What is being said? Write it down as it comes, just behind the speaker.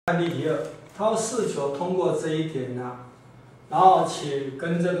看例题2，他要试求通过这一点然后且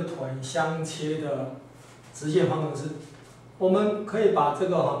跟这个臀相切的直线方程式，我们可以把这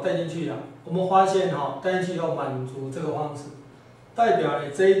个带进去了。我们发现带进去以后满足这个方程式，代表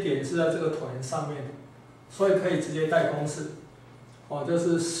这一点是在这个臀上面的，所以可以直接带公式，就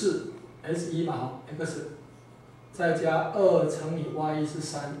是4 S1 嘛，x 再加2乘以 y1是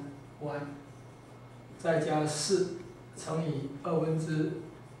3y， 再加4乘以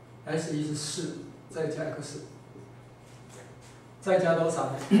S1是4，再加 x， 再加多少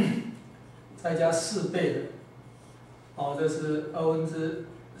呢？再加4倍的，这是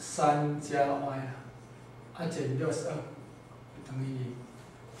3加 y 减62等于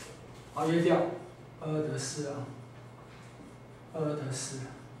0，约掉2的42的4。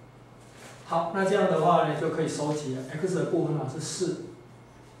好，那这样的话呢，就可以收集了。x 的部分是4，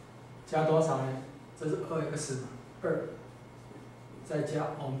加多少呢？这是2x 嘛，2，再加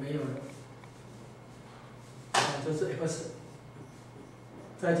没有了，这是 x，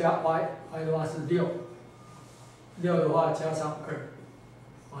 再加 y 的话是6，6的话加上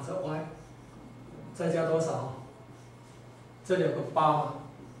2，这 y， 再加多少？这里有个8嘛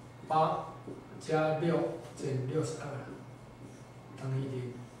，8加6减62等于0。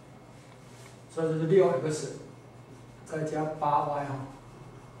所以这是6x 再加8y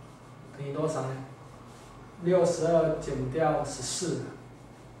等于多少呢？62减掉14，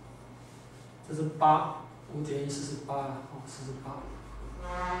这是8，5减1是48，48。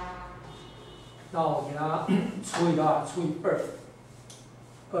那我给它除以多少？除以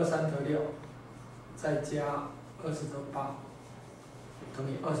2，2 3得6，再加20得8，等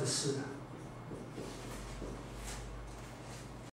于24。